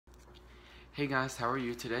Hey guys, how are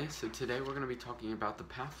you today? So today we're going to be talking about the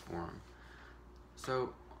Paph Forum. So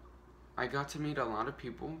I got to meet a lot of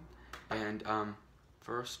people, and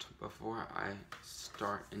first, before I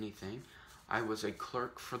start anything, I was a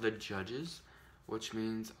clerk for the judges, which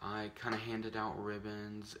means I kind of handed out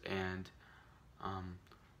ribbons and um,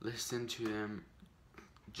 listened to them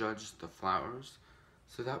judge the flowers.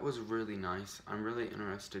 So that was really nice. I'm really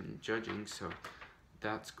interested in judging, so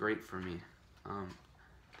that's great for me. Um,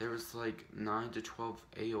 there was like 9 to 12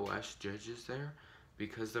 AOS judges there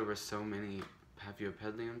because there were so many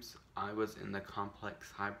Paphiopedilums. I was in the complex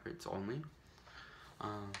hybrids only.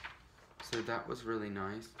 Uh, so that was really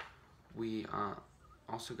nice. We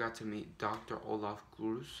also got to meet Dr. Olaf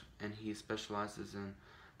Grus, and he specializes in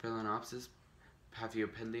Phalaenopsis,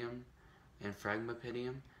 Paphiopedilum, and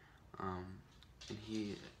Phragmopedium. Um, and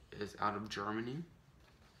he is out of Germany.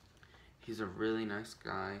 He's a really nice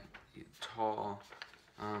guy. He's tall.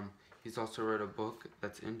 He's also wrote a book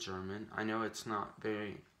that's in German. I know it's not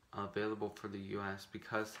very available for the US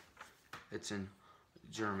because it's in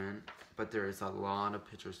German, but there is a lot of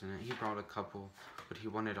pictures in it. He brought a couple, but he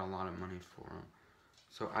wanted a lot of money for them.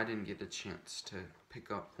 So I didn't get a chance to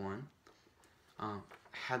pick up one.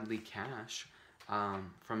 Hadley Cash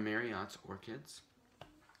from Marriott's Orchids.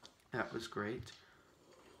 That was great.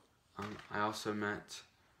 I also met,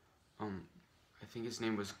 I think his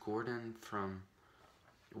name was Gordon from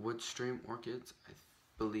Woodstream Orchids, I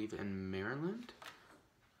believe in Maryland.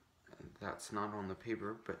 That's not on the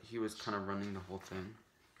paper, but he was kind of running the whole thing.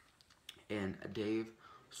 And Dave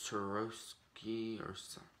Sorosky, or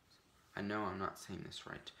some, I know I'm not saying this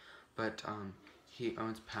right, but he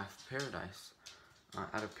owns Paph Paradise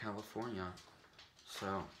out of California.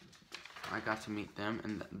 So I got to meet them,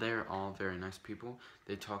 and they're all very nice people.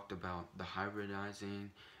 They talked about the hybridizing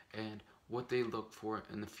and what they look for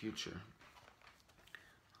in the future.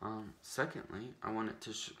 Secondly, I wanted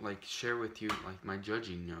to share with you my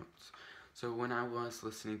judging notes. So when I was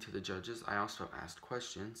listening to the judges, I also asked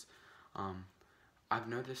questions. I've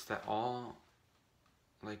noticed that all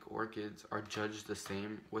orchids are judged the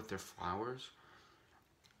same with their flowers,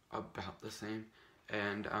 about the same,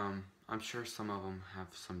 and I'm sure some of them have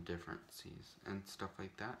some differences and stuff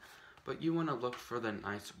like that. But you want to look for the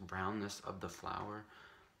nice roundness of the flower.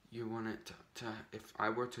 You want it to, if I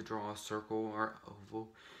were to draw a circle or oval,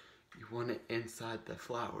 you want it inside the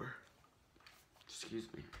flower. Excuse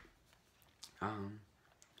me.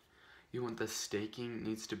 You want the staking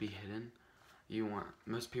needs to be hidden. You want,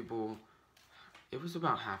 most people, it was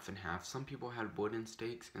about half and half. Some people had wooden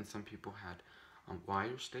stakes and some people had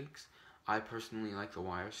wire stakes. I personally like the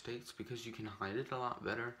wire stakes because you can hide it a lot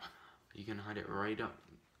better. You can hide it right up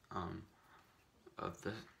of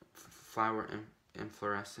the flower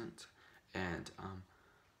inflorescence, and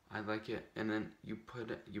I like it. And then you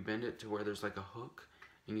bend it to where there's like a hook,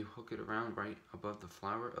 and you hook it around right above the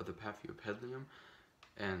flower of the Paphiopedilum,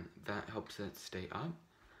 and that helps it stay up.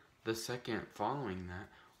 The second following that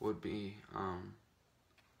would be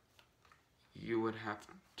you would have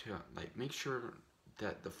to make sure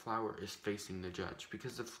that the flower is facing the judge,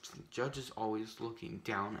 because the judge is always looking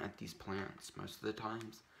down at these plants most of the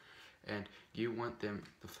times, and you want the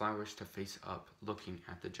flowers to face up looking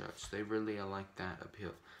at the judge. They really like that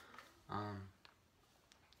appeal.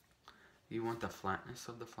 You want the flatness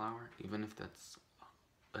of the flower, even if that's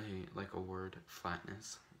a word,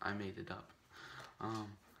 flatness. I made it up.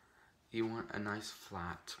 You want a nice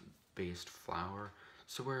flat based flower,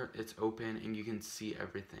 so where it's open and you can see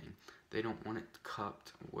everything. They don't want it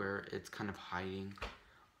cupped where it's kind of hiding.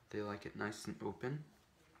 They like it nice and open.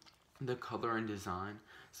 The color and design.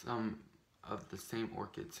 Some of the same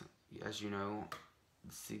orchids, as you know,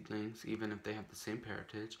 seedlings, even if they have the same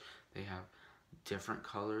parentage, they have different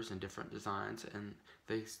colors and different designs, and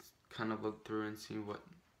they kind of look through and see what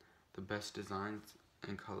the best designs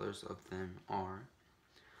and colors of them are.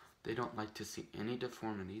 They don't like to see any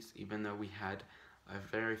deformities, even though we had a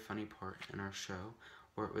very funny part in our show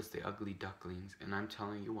where it was the ugly ducklings, and I'm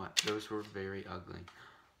telling you what, those were very ugly.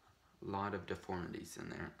 A lot of deformities in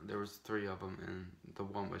there. There was 3 of them, and the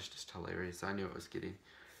one was just hilarious. I knew it was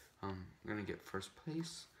gonna get first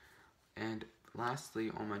place. And lastly,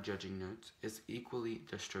 on my judging notes, is equally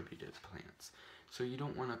distributed plants. So you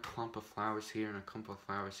don't want a clump of flowers here and a clump of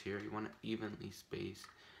flowers here. You want it evenly spaced.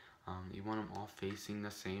 You want them all facing the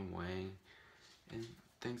same way, and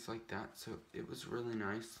things like that. So it was really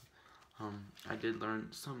nice. I did learn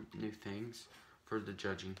some new things for the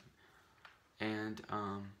judging, and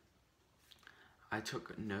I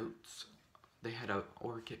took notes. They had an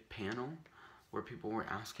orchid panel where people were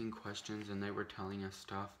asking questions and they were telling us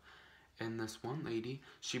stuff. And this one lady,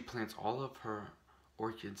 she plants all of her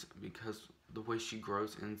orchids because the way she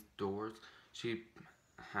grows indoors, she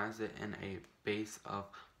has it in a base of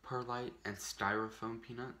perlite and styrofoam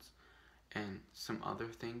peanuts and some other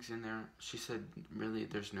things in there. She said really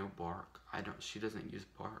there's no bark. She doesn't use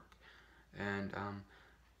bark. And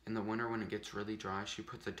in the winter when it gets really dry, she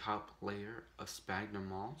puts a top layer of sphagnum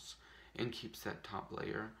moss and keeps that top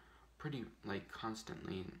layer pretty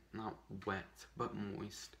constantly, not wet but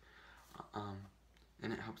moist.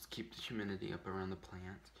 And it helps keep the humidity up around the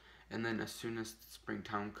plant. And then as soon as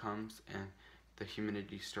springtime comes and the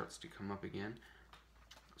humidity starts to come up again,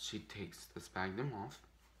 she takes the sphagnum off.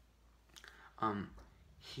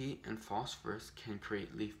 Heat and phosphorus can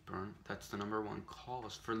create leaf burn. That's the #1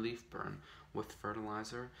 cause for leaf burn with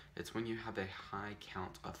fertilizer. It's when you have a high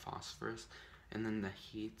count of phosphorus, and then the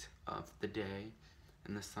heat of the day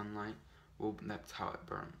and the sunlight, that's how it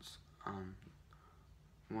burns.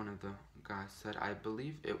 One of the guys said, I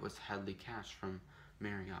believe it was Hadley Cash from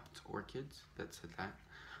Marriott's Orchids that said that.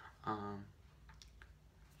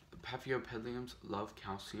 Paphiopedilums love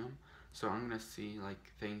calcium, so I'm going to see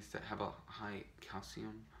things that have a high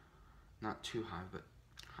calcium, not too high, but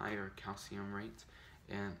higher calcium rates,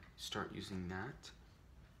 and start using that.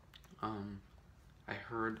 I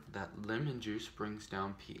heard that lemon juice brings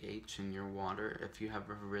down pH in your water. If you have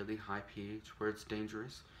a really high pH where it's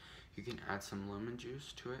dangerous, you can add some lemon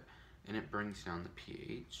juice to it, and it brings down the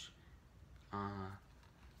pH.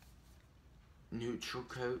 Neutral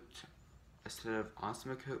coat instead of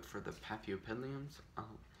Osmocote for the Paphiopedilums.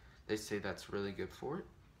 They say that's really good for it.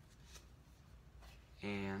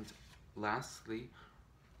 And lastly,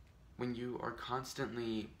 when you are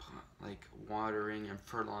constantly watering and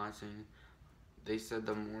fertilizing, they said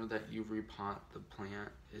the more that you repot the plant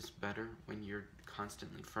is better when you're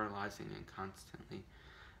constantly fertilizing and constantly,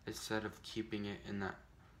 instead of keeping it in that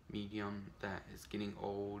medium that is getting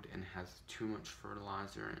old and has too much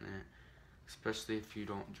fertilizer in it, especially if you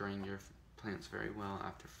don't drain your plants very well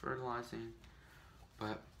after fertilizing.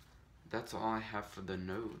 But that's all I have for the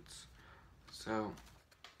notes. So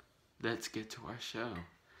let's get to our show.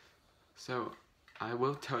 So I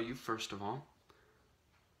will tell you first of all,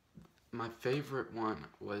 my favorite one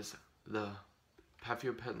was the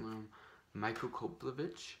Paphiopedilum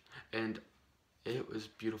Mycoplovich, and it was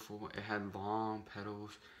beautiful. It had long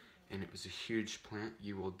petals, and it was a huge plant.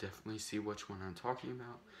 You will definitely see which one I'm talking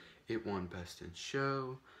about. It won Best in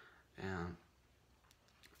Show, and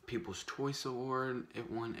People's Choice Award.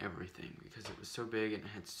 It won everything because it was so big, and it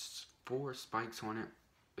had 4 spikes on it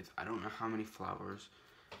with I don't know how many flowers.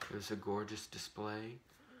 It was a gorgeous display.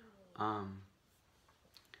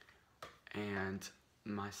 And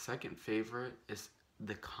my second favorite is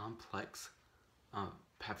the complex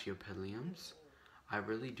Paphiopedilums. I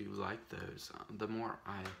really do like those. The more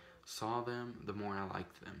I saw them, the more I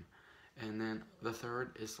liked them. And then the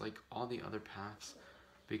third is all the other paths,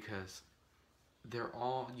 because they're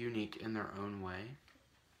all unique in their own way.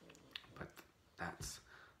 But that's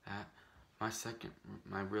that.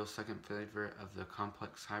 My real second favorite of the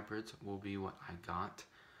complex hybrids will be what I got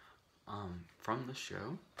from the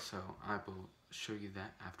show, so I will show you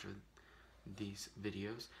that after these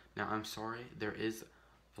videos. Now I'm sorry, there is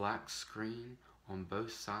black screen on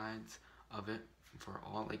both sides of it for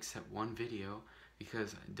all except one video,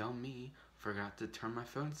 because dumb me forgot to turn my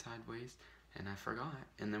phone sideways, and I forgot,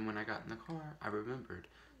 and then when I got in the car I remembered.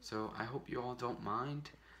 So I hope you all don't mind,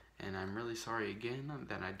 and I'm really sorry again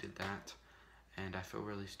that I did that, and I feel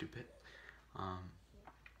really stupid,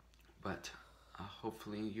 but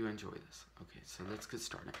hopefully you enjoy this. Okay, so let's get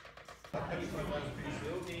started.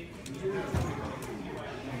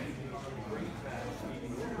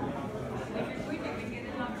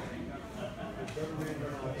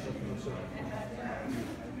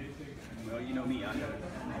 Well, you know me, I have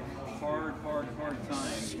a hard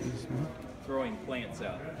time throwing plants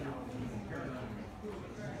out.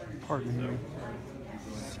 Pardon me.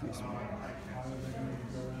 Excuse me.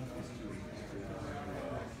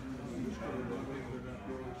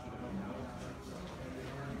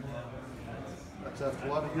 That's after a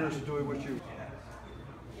lot of years of doing what you...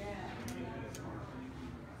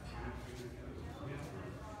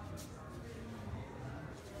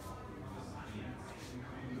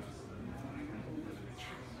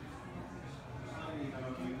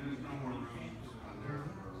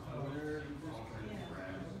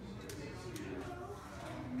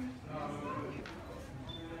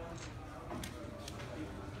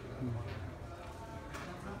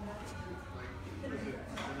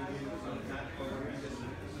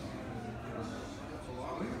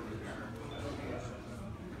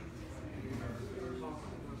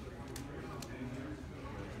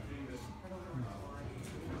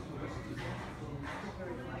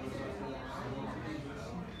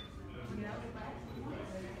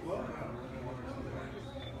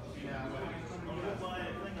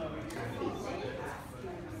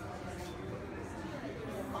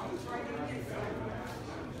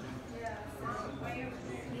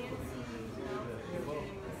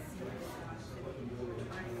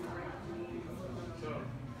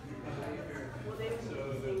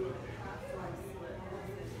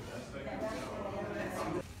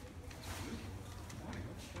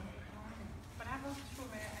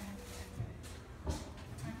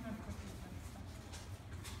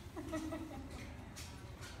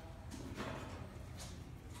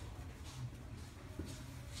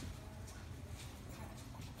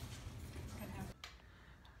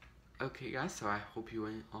 Okay guys, so I hope you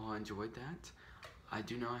all enjoyed that. I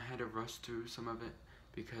do know I had to rush through some of it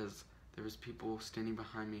because there was people standing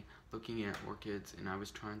behind me looking at orchids and I was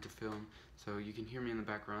trying to film, so you can hear me in the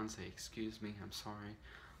background say, excuse me, I'm sorry,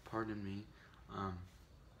 pardon me,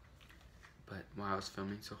 but while I was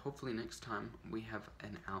filming, so hopefully next time we have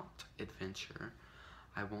an out adventure,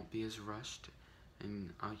 I won't be as rushed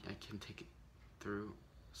and I can take it through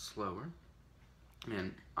slower,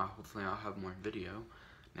 and hopefully I'll have more video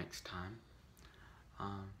next time.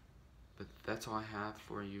 But that's all I have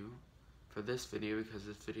for you for this video, because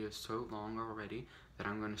this video is so long already that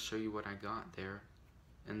I'm going to show you what I got there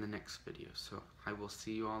in the next video. So I will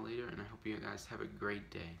see you all later, and I hope you guys have a great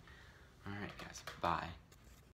day. Alright guys, bye.